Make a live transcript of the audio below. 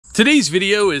Today's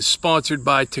video is sponsored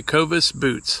by Tecovas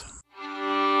Boots.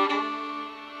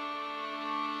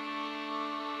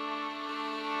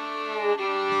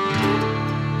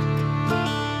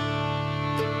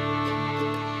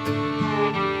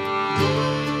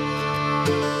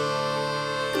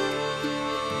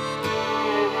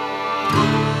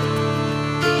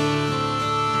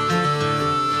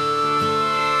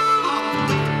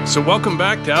 So welcome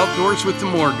back to Outdoors with the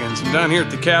Morgans. I'm down here at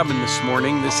the cabin this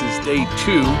morning. This is day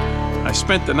 2. I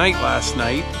spent the night last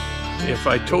night. If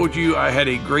I told you I had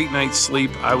a great night's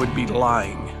sleep, I would be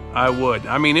lying. I would.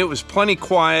 I mean, it was plenty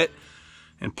quiet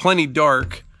and plenty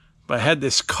dark, but I had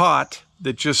this cot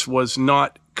that just was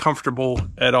not comfortable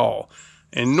at all.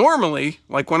 And normally,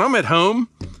 like when I'm at home,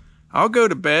 I'll go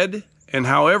to bed, and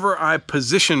however I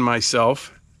position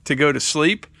myself to go to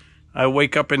sleep, I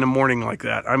wake up in the morning like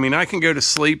that. I mean, I can go to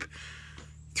sleep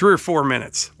 3 or 4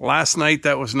 minutes. Last night,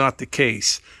 that was not the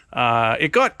case.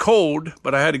 It got cold,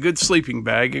 but I had a good sleeping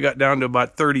bag. It got down to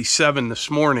about 37 this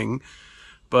morning,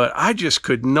 but I just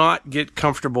could not get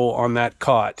comfortable on that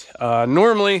cot.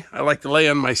 Normally, I like to lay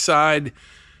on my side.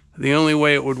 The only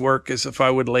way it would work is if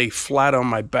I would lay flat on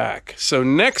my back. So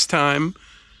next time,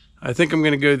 I think I'm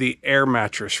going to go the air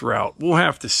mattress route. We'll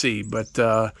have to see,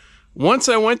 but once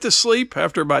I went to sleep,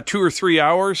 after about 2 or 3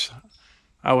 hours,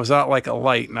 I was out like a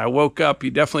light, and I woke up.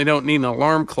 You definitely don't need an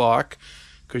alarm clock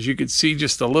because you could see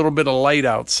just a little bit of light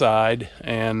outside,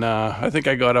 and I think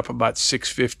I got up about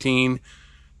 6:15,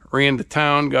 ran to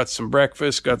town, got some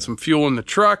breakfast, got some fuel in the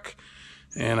truck,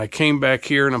 and I came back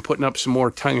here, and I'm putting up some more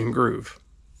tongue and groove.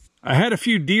 I had a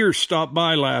few deer stop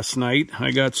by last night.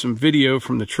 I got some video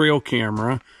from the trail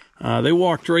camera. They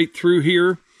walked right through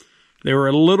here. They were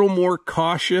a little more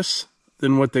cautious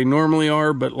than what they normally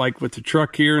are, but like with the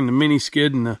truck here and the mini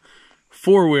skid and the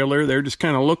four-wheeler, they're just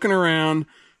kind of looking around,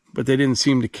 but they didn't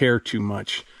seem to care too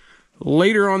much.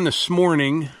 Later on this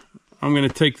morning, I'm going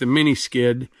to take the mini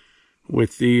skid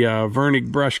with the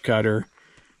Virnig brush cutter,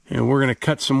 and we're going to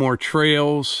cut some more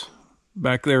trails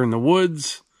back there in the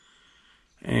woods,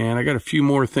 and I got a few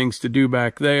more things to do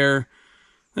back there.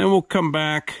 Then we'll come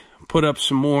back, put up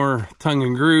some more tongue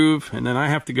and groove, and then I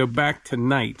have to go back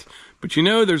tonight. But you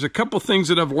know, there's a couple things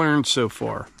that I've learned so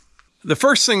far. The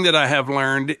first thing that I have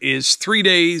learned is 3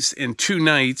 days and 2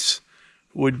 nights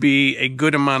would be a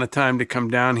good amount of time to come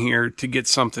down here to get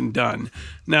something done.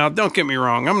 Now, don't get me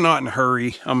wrong, I'm not in a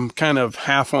hurry. I'm kind of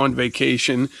half on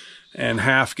vacation and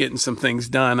half getting some things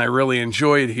done. I really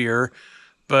enjoy it here.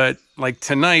 But like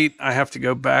tonight, I have to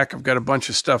go back. I've got a bunch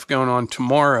of stuff going on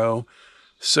tomorrow.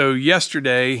 So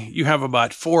yesterday, you have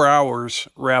about 4 hours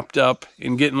wrapped up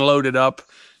in getting loaded up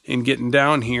and getting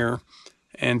down here.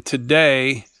 And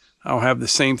today, I'll have the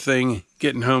same thing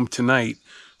getting home tonight.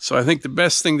 So I think the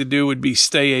best thing to do would be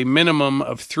stay a minimum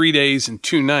of 3 days and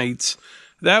 2 nights.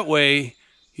 That way,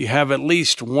 you have at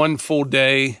least 1 full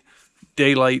day,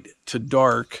 daylight to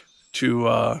dark,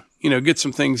 to get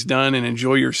some things done and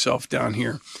enjoy yourself down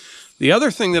here. The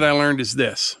other thing that I learned is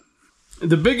this.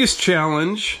 The biggest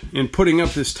challenge in putting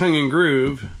up this tongue and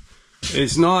groove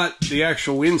is not the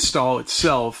actual install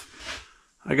itself.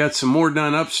 I got some more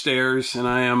done upstairs, and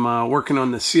I am working on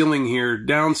the ceiling here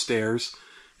downstairs.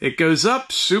 It goes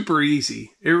up super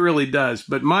easy. It really does.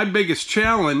 But my biggest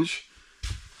challenge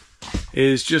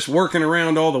is just working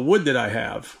around all the wood that I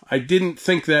have. I didn't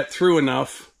think that through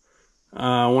enough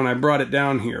when I brought it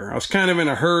down here. I was kind of in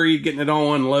a hurry getting it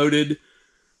all unloaded,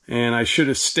 and I should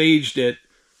have staged it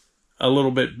a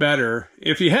little bit better.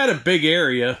 If you had a big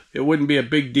area, it wouldn't be a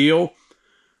big deal.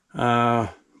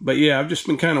 But yeah, I've just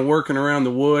been kind of working around the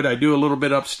wood. I do a little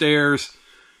bit upstairs,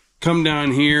 come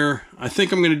down here. I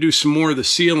think I'm going to do some more of the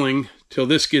ceiling till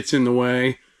this gets in the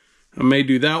way. I may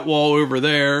do that wall over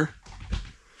there.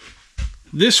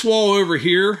 This wall over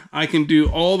here, I can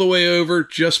do all the way over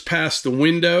just past the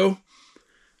window.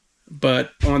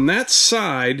 But on that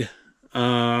side,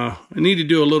 I need to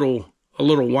do a little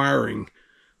wiring.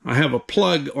 I have a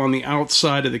plug on the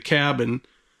outside of the cabin.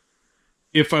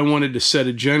 If I wanted to set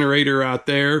a generator out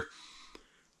there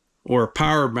or a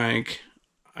power bank,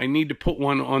 I need to put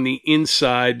one on the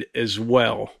inside as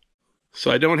well. So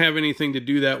I don't have anything to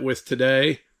do that with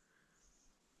today.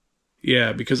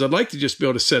 Yeah, because I'd like to just be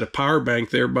able to set a power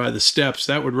bank there by the steps.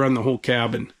 That would run the whole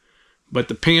cabin. But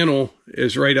the panel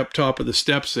is right up top of the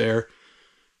steps there.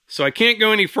 So I can't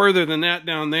go any further than that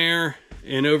down there.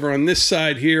 And over on this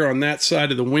side here, on that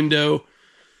side of the window,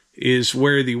 is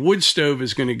where the wood stove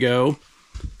is going to go.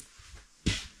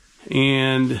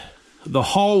 And the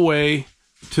hallway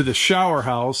to the shower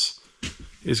house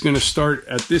is going to start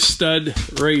at this stud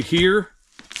right here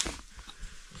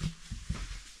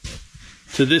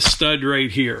to this stud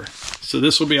right here. So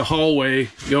this will be a hallway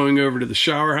going over to the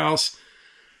shower house.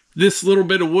 This little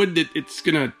bit of wood that it's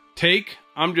gonna take,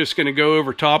 I'm just gonna go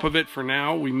over top of it for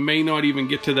now. We may not even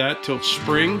get to that till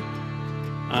spring.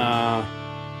 So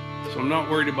I'm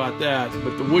not worried about that,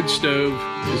 but the wood stove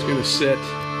is gonna sit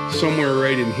somewhere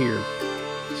right in here.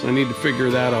 So I need to figure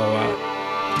that all out.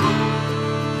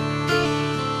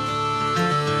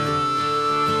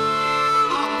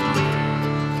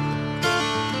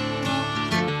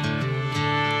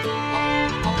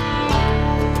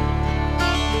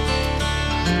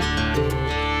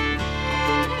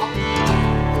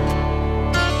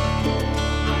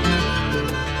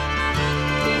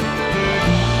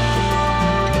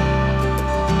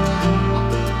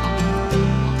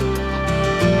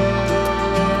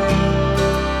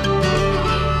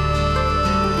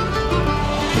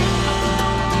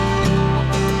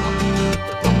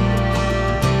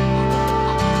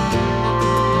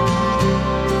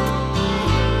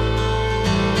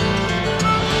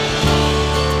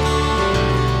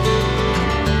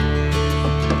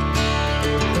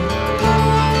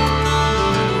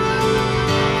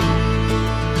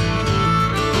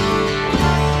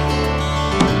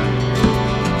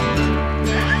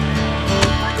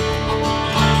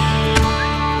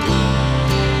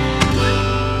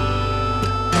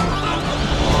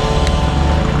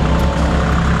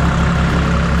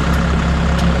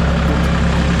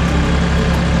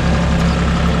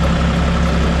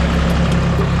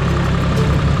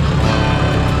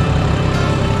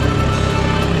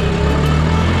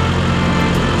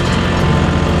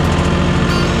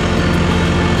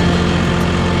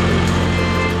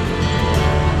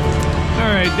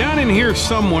 Down in here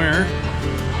somewhere,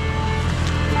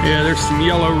 yeah, there's some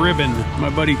yellow ribbon. My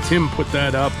buddy Tim put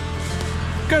that up.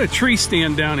 Got a tree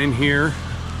stand down in here.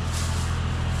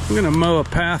 I'm gonna mow a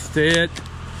path to it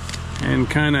and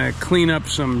kind of clean up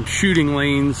some shooting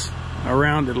lanes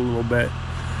around it a little bit.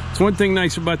 It's one thing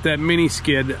nice about that mini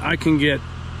skid. I can get,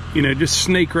 you know, just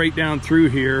snake right down through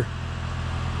here.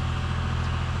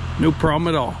 No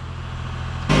problem at all.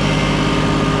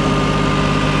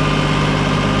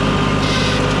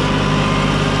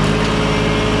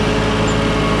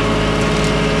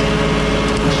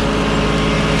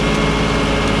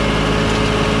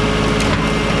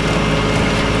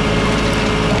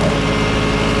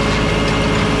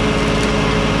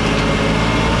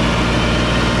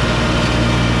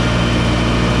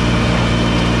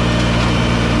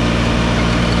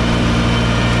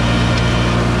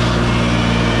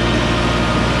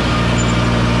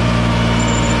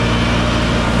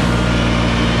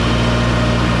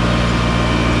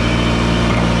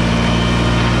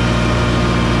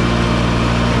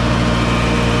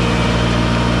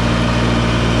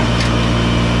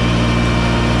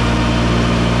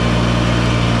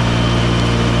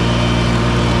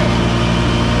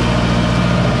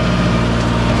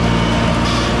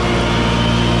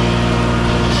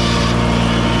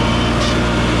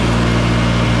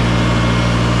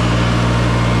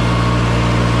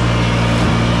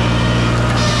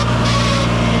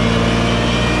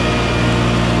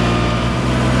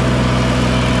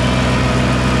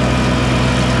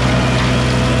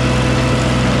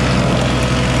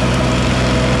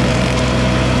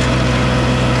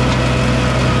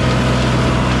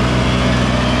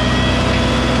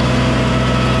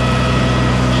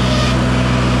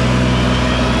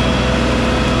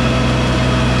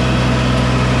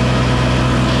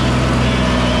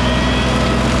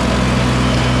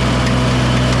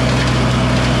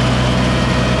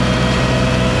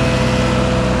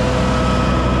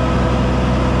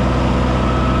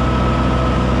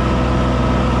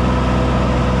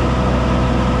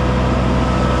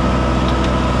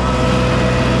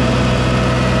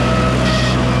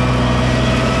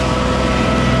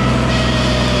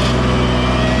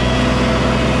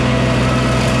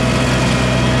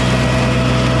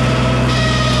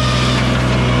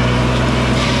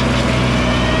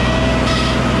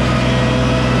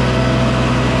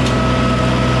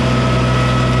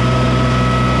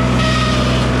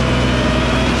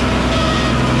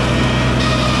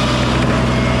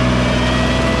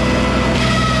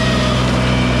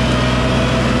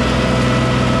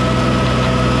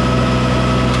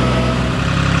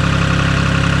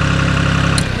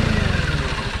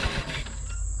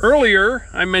 Earlier,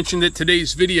 I mentioned that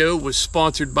today's video was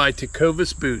sponsored by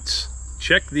Tecovas boots.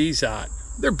 Check these out.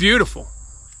 They're beautiful.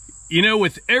 You know,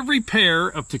 with every pair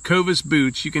of Tecovas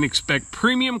boots, you can expect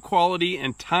premium quality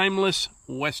and timeless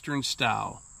Western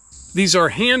style. These are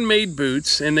handmade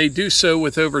boots, and they do so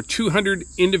with over 200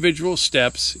 individual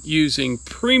steps using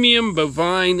premium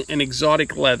bovine and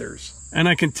exotic leathers. And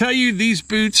I can tell you these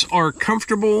boots are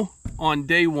comfortable on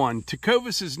day one.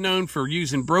 Tecovas is known for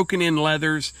using broken-in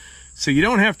leathers, so you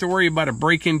don't have to worry about a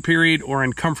break-in period or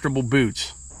uncomfortable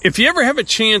boots. If you ever have a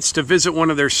chance to visit one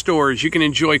of their stores, you can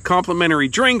enjoy complimentary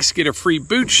drinks, get a free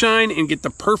boot shine, and get the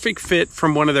perfect fit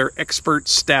from one of their expert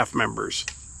staff members.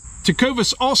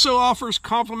 Tecovas also offers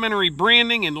complimentary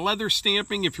branding and leather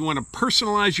stamping if you want to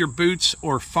personalize your boots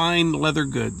or fine leather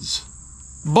goods.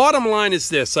 Bottom line is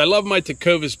this: I love my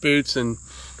Tecovas boots, and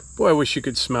boy, I wish you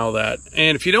could smell that.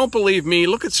 And if you don't believe me,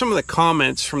 look at some of the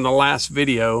comments from the last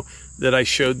video that I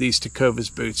showed these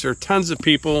Tecovas boots. There are tons of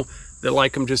people that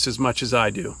like them just as much as I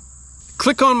do.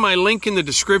 Click on my link in the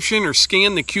description or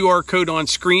scan the QR code on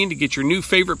screen to get your new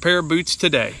favorite pair of boots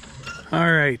today.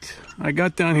 All right, I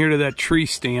got down here to that tree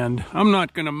stand. I'm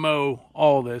not gonna mow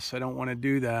all this, I don't wanna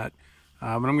do that. But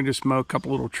I'm gonna just mow a couple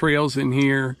little trails in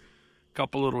here, a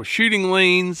couple little shooting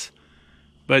lanes.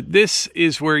 But this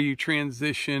is where you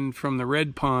transition from the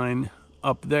red pine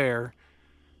up there.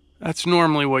 That's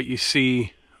normally what you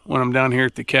see when I'm down here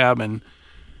at the cabin.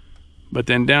 But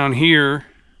then down here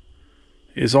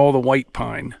is all the white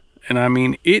pine. And I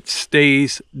mean, it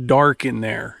stays dark in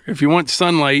there. If you want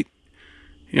sunlight,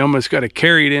 you almost got to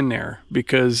carry it in there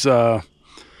because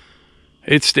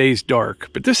it stays dark.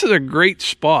 But this is a great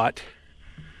spot.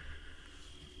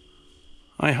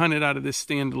 I hunted out of this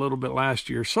stand a little bit last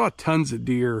year, saw tons of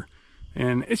deer,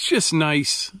 and it's just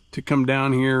nice to come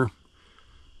down here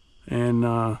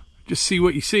and just see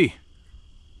what you see.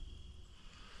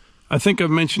 I think I've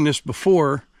mentioned this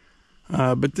before,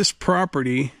 but this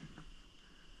property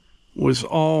was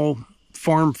all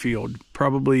farm field,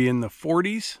 probably in the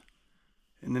 40s.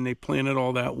 And then they planted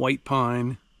all that white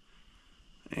pine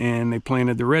and they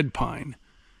planted the red pine.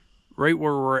 Right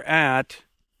where we're at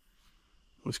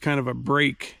was kind of a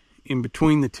break in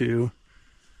between the two.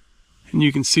 And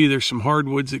you can see there's some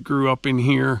hardwoods that grew up in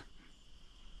here.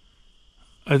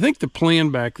 I think the plan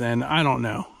back then, I don't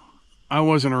know. I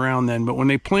wasn't around then, but when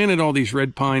they planted all these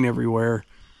red pine everywhere,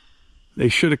 they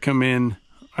should have come in.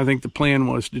 I think the plan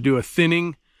was to do a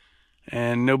thinning,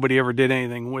 and nobody ever did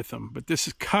anything with them. But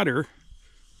this cutter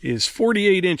is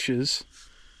 48 inches,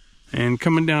 and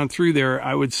coming down through there,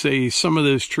 I would say some of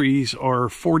those trees are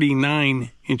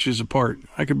 49 inches apart.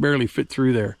 I could barely fit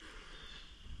through there.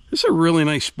 This is a really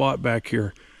nice spot back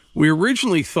here. We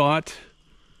originally thought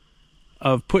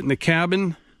of putting the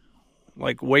cabin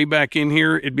like way back in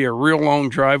here. It'd be a real long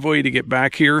driveway to get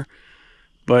back here,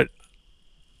 but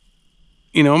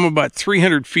you know, I'm about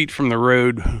 300 feet from the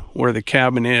road where the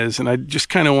cabin is, and I just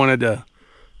kind of wanted to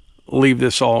leave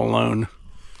this all alone.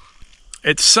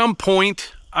 At some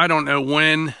point, I don't know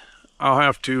when, I'll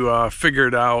have to figure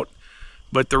it out,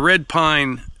 but the red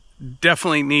pine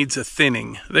definitely needs a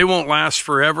thinning. They won't last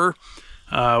forever.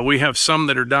 We have some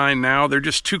that are dying now. They're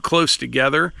just too close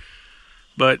together,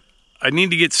 but I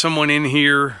need to get someone in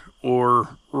here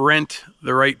or rent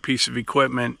the right piece of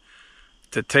equipment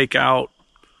to take out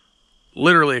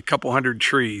literally a couple hundred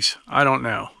trees. I don't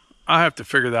know. I'll have to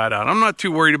figure that out. I'm not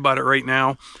too worried about it right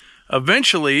now.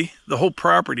 Eventually, the whole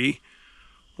property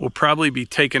will probably be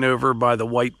taken over by the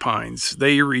white pines.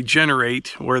 They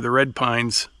regenerate where the red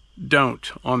pines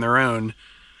don't on their own.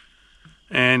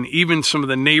 And even some of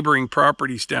the neighboring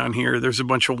properties down here, there's a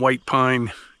bunch of white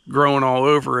pine growing all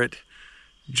over it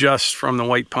just from the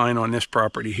white pine on this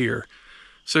property here.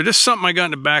 So just something I got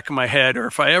in the back of my head, or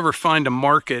if I ever find a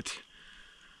market,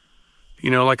 you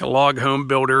know, like a log home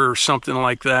builder or something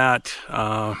like that,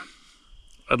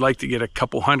 I'd like to get a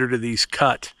couple hundred of these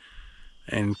cut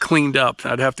and cleaned up.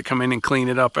 I'd have to come in and clean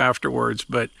it up afterwards,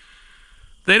 but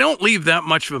they don't leave that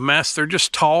much of a mess. They're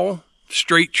just tall,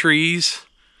 straight trees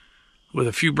with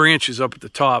a few branches up at the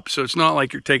top. So it's not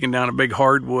like you're taking down a big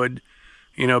hardwood,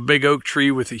 you know, big oak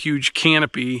tree with a huge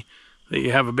canopy that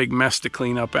you have a big mess to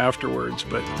clean up afterwards.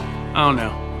 But I don't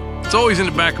know. It's always in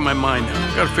the back of my mind now.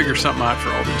 I've got to figure something out for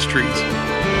all these trees.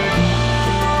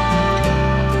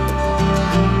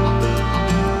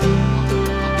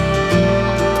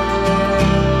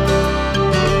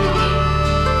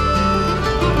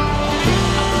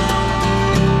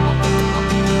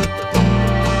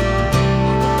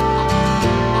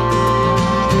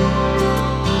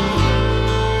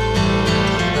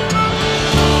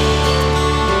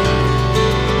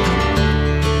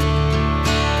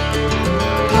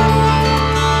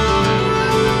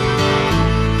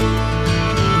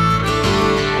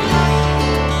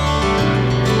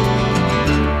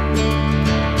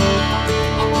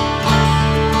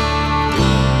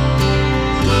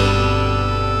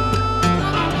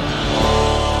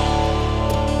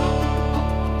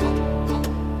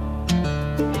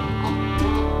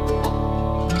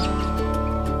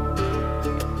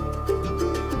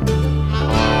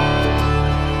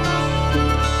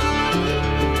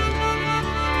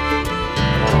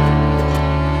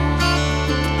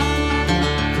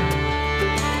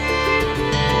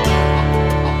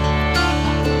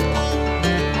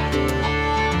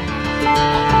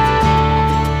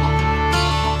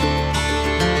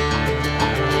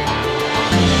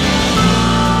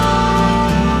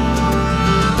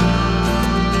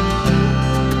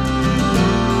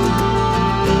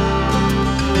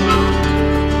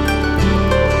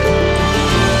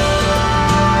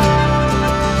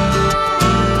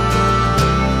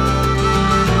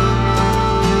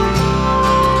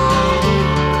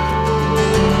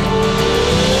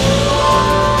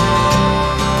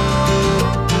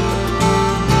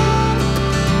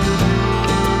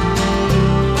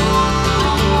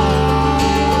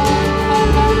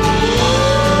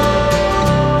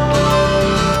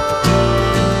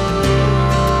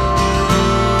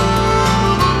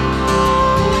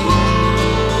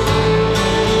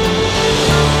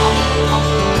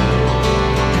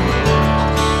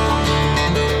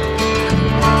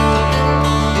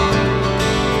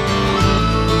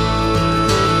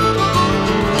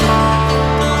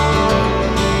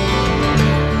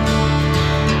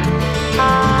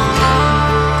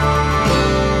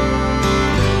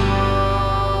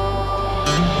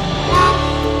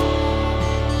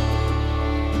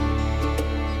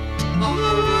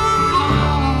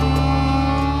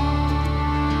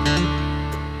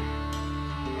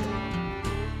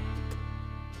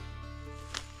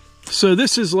 So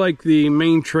this is like the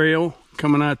main trail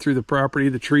coming out through the property.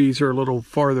 The trees are a little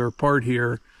farther apart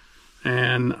here,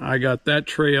 and I got that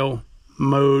trail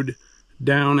mowed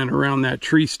down and around that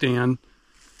tree stand.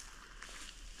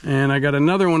 And I got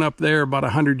another one up there about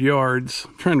 100 yards.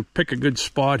 I'm trying to pick a good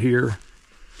spot here.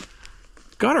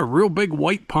 Got a real big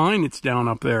white pine that's down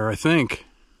up there, I think.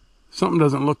 Something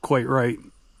doesn't look quite right.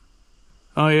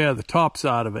 Oh yeah, the top's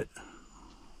out of it.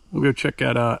 We'll go check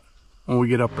that out when we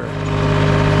get up there.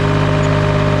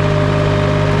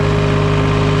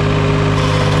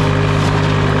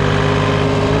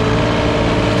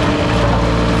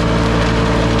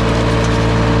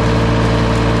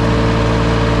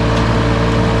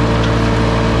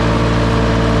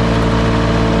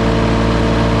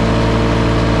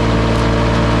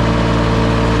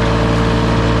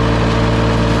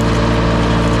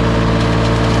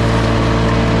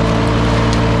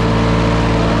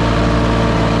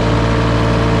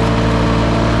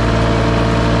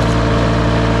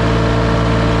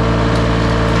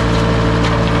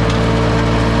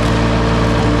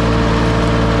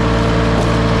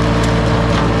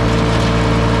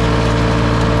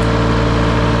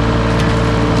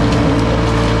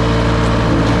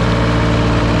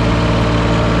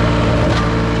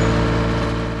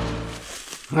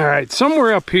 All right,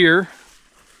 somewhere up here,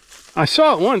 I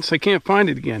saw it once, I can't find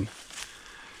it again.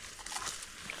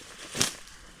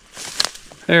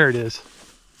 There it is.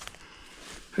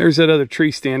 There's that other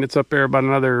tree stand. It's up there about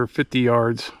another 50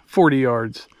 yards, 40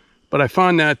 yards. But I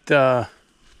found that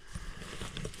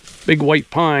big white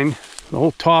pine. The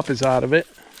whole top is out of it.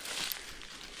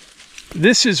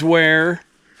 This is where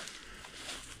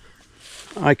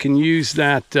I can use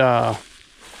that that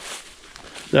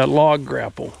log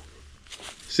grapple.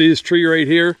 See this tree right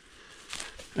here?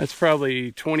 That's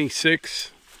probably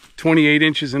 26, 28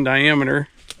 inches in diameter.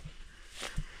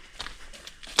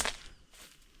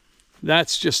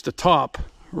 That's just the top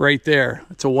right there.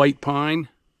 It's a white pine.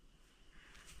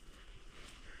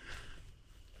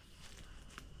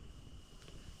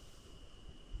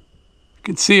 You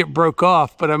can see it broke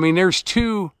off, but I mean, there's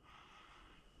two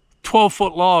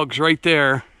 12-foot logs right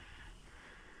there.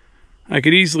 I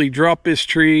could easily drop this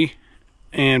tree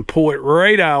and pull it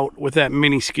right out with that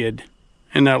mini skid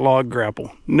and that log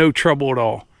grapple. No trouble at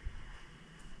all.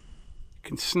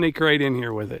 Can snake right in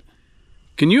here with it.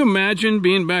 Can you imagine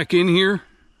being back in here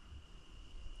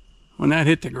when that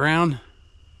hit the ground?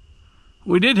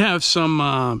 We did have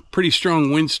some pretty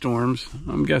strong windstorms.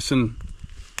 I'm guessing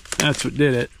that's what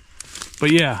did it.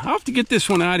 But yeah, I'll have to get this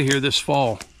one out of here this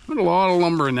fall. There's a lot of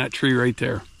lumber in that tree right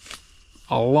there.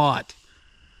 A lot.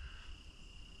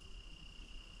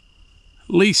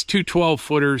 At least two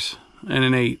 12-footers and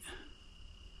an 8.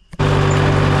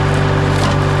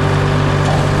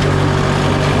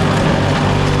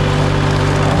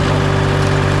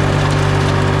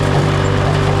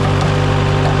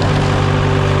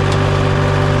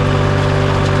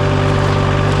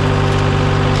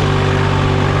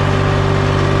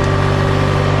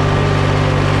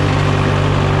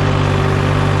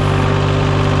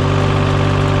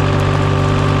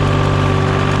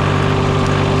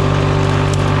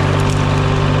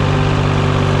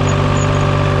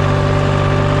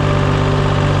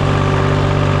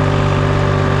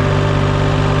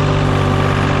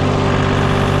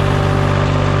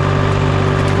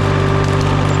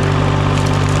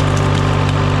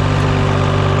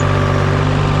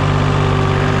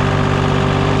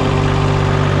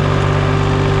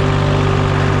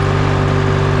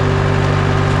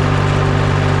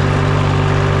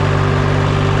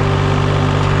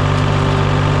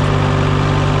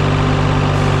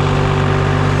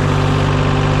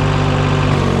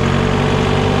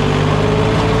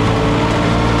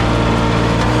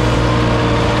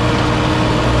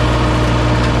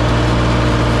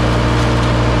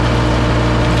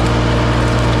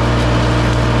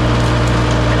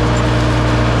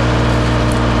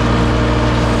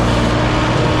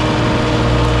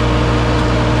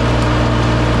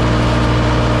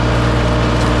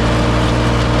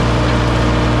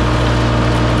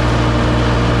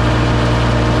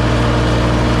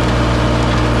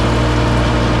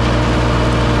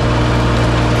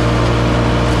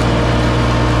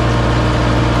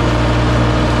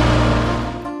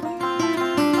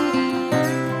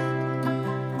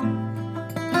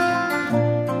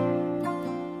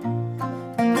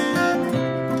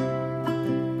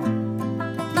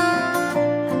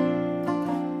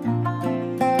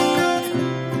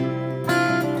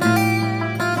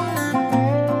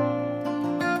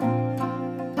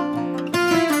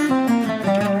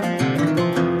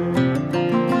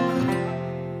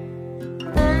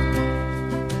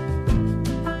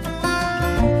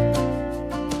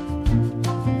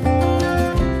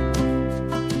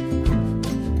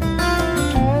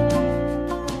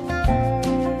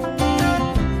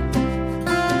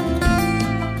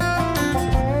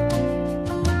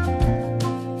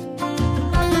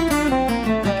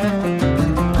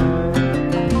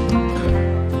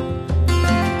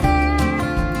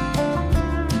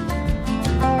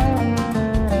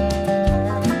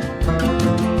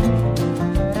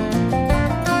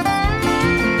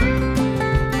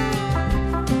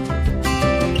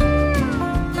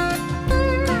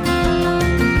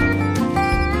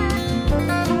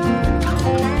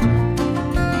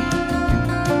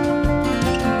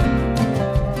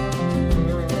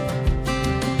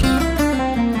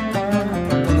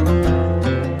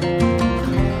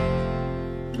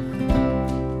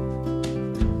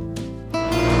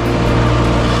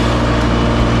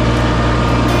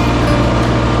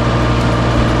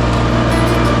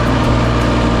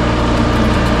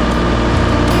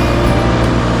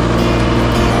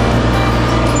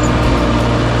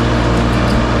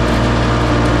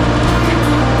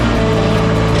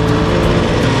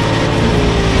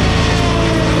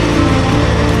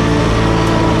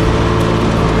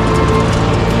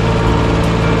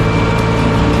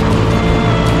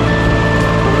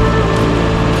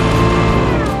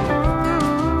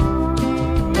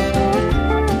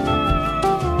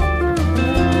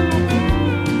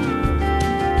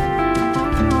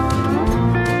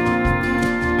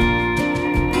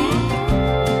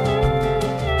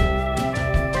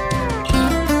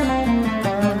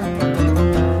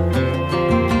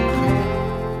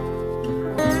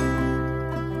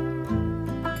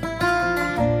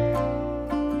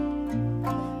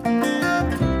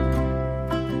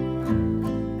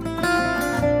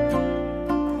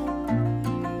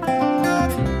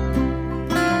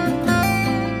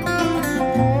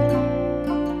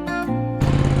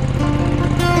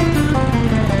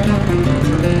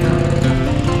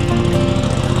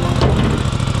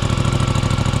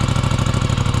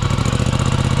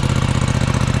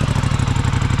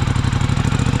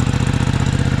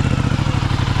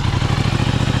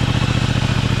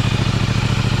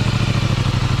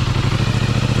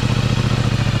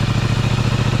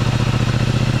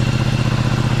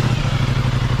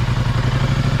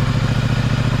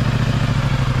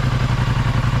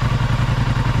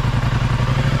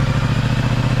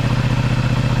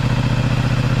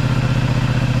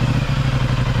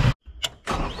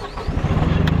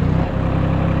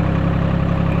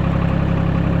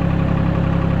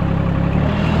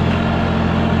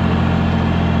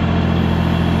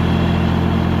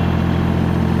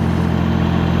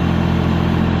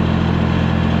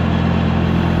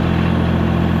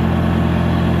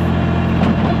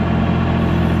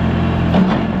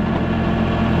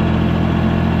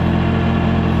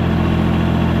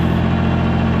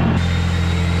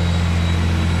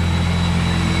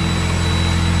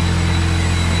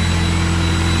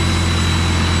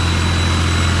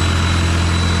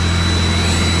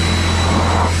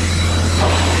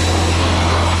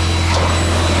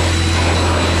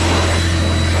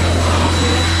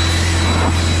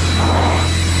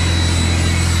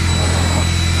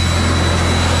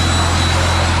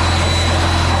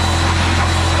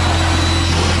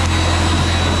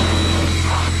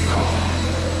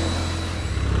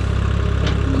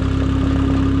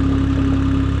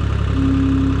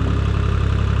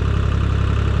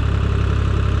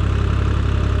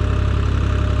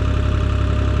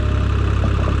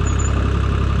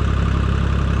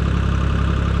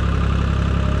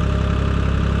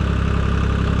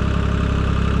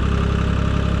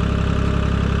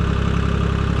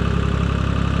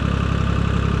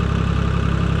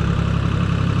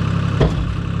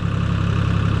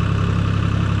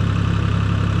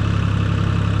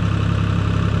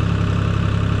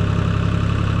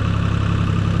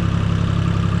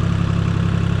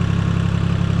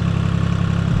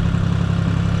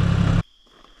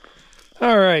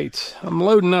 right, I'm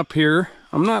loading up here.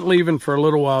 I'm not leaving for a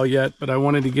little while yet, but I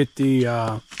wanted to get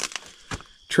the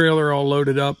trailer all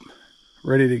loaded up,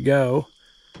 ready to go.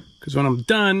 Because when I'm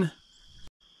done,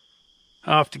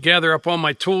 I'll have to gather up all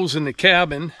my tools in the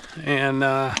cabin, and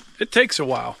it takes a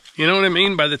while. You know what I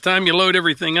mean? By the time you load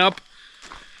everything up,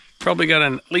 probably got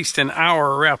at least an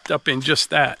hour wrapped up in just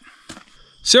that.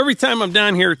 So every time I'm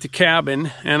down here at the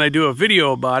cabin and I do a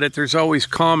video about it, there's always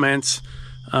comments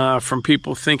from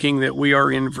people thinking that we are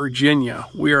in Virginia.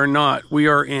 We are not. We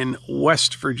are in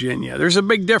West Virginia. There's a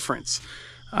big difference.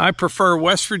 I prefer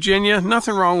West Virginia.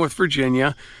 Nothing wrong with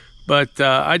Virginia, but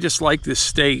I just like this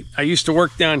state. I used to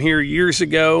work down here years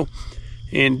ago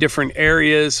in different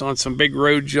areas on some big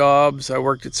road jobs. I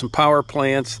worked at some power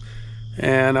plants,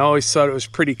 and I always thought it was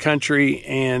pretty country,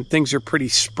 and things are pretty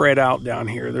spread out down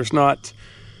here. There's not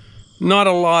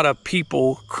a lot of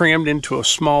people crammed into a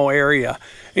small area.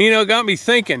 And, you know, it got me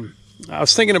thinking. I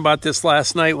was thinking about this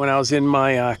last night when I was in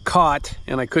my cot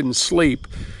and I couldn't sleep.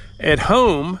 At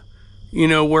home, you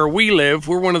know, where we live,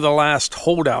 we're one of the last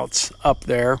holdouts up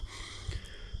there.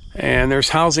 And there's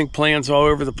housing plans all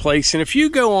over the place. And if you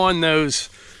go on those,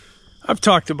 I've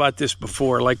talked about this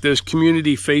before, like those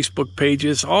community Facebook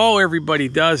pages, all everybody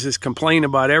does is complain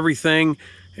about everything.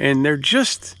 And they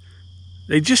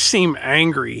just seem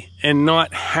angry and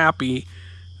not happy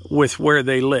with where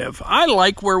they live. I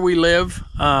like where we live.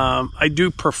 I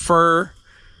do prefer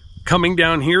coming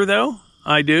down here, though.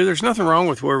 I do. There's nothing wrong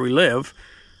with where we live,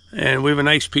 and we have a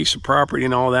nice piece of property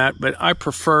and all that, but I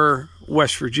prefer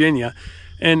West Virginia.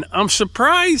 And I'm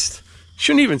surprised,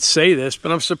 shouldn't even say this,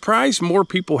 but I'm surprised more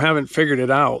people haven't figured it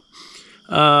out.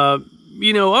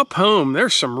 You know, up home,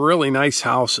 there's some really nice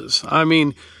houses. I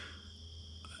mean,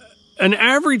 an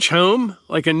average home,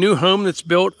 like a new home that's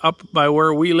built up by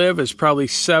where we live, is probably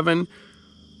 $700,000,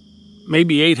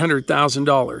 maybe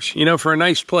 $800,000, you know, for a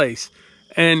nice place.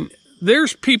 And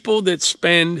there's people that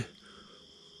spend,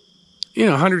 you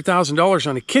know, $100,000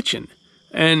 on a kitchen.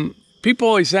 And people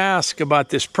always ask about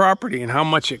this property and how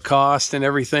much it costs and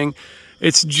everything.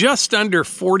 It's just under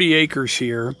 40 acres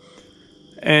here.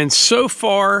 And so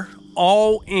far,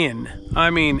 all in,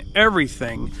 I mean,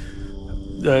 everything,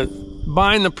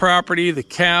 buying the property, the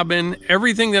cabin,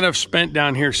 everything that I've spent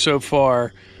down here so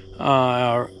far,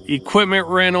 equipment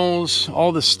rentals,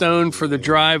 all the stone for the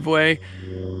driveway,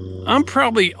 I'm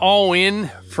probably all in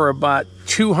for about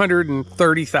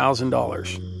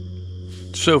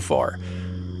 $230,000 so far.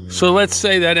 So let's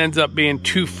say that ends up being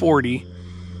 $240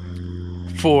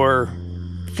 for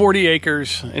 40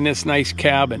 acres in this nice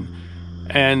cabin.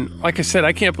 And like I said,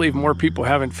 I can't believe more people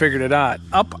haven't figured it out.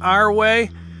 Up our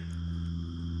way,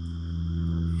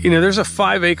 you know, there's a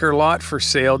 5-acre lot for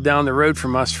sale down the road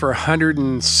from us for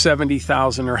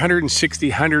 $170,000 or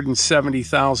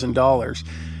 $170,000.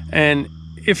 And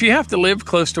if you have to live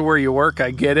close to where you work,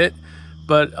 I get it.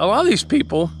 But a lot of these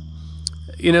people,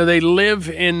 you know, they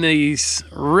live in these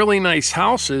really nice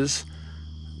houses,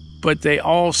 but they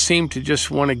all seem to just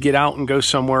want to get out and go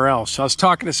somewhere else. I was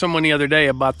talking to someone the other day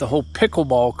about the whole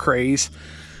pickleball craze.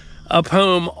 Up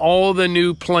home, all the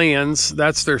new plans,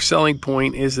 that's their selling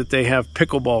point, is that they have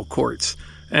pickleball courts.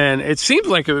 And it seems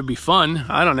like it would be fun.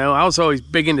 I don't know. I was always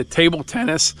big into table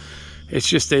tennis. It's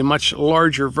just a much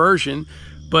larger version.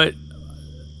 But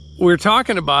we were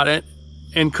talking about it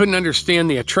and couldn't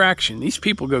understand the attraction. These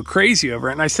people go crazy over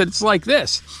it. And I said, it's like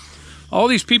this. All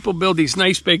these people build these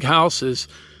nice big houses,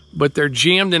 but they're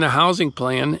jammed in a housing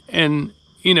plan. And,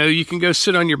 you know, you can go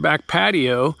sit on your back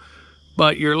patio,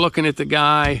 but you're looking at the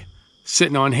guy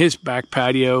sitting on his back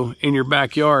patio in your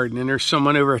backyard. And there's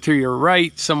someone over to your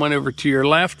right, someone over to your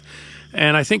left.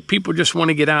 And I think people just want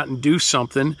to get out and do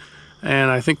something.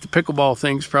 And I think the pickleball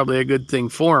thing's probably a good thing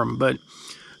for them. But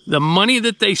the money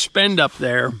that they spend up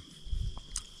there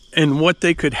and what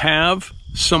they could have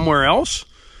somewhere else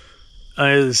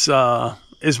is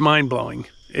mind-blowing.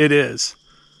 It is.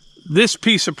 This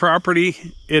piece of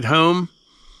property at home,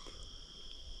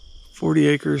 40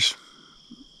 acres,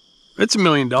 it's $1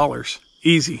 million,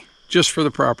 easy, just for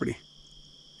the property.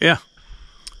 Yeah.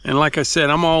 And like I said,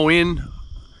 I'm all in,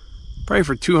 probably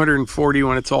for 240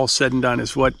 when it's all said and done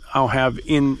is what I'll have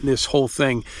in this whole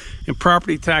thing. And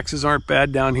property taxes aren't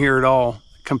bad down here at all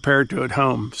compared to at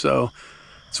home. So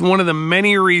it's one of the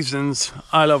many reasons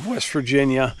I love West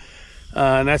Virginia.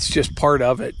 And that's just part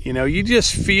of it. You know, you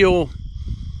just feel,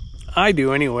 I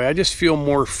do anyway, I just feel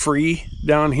more free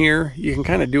down here. You can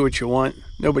kind of do what you want.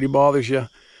 Nobody bothers you.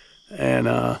 And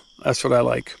that's what I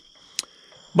like.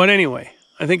 But anyway,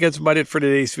 I think that's about it for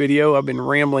today's video. I've been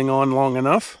rambling on long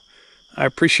enough. I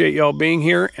appreciate y'all being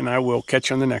here, and I will catch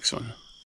you on the next one.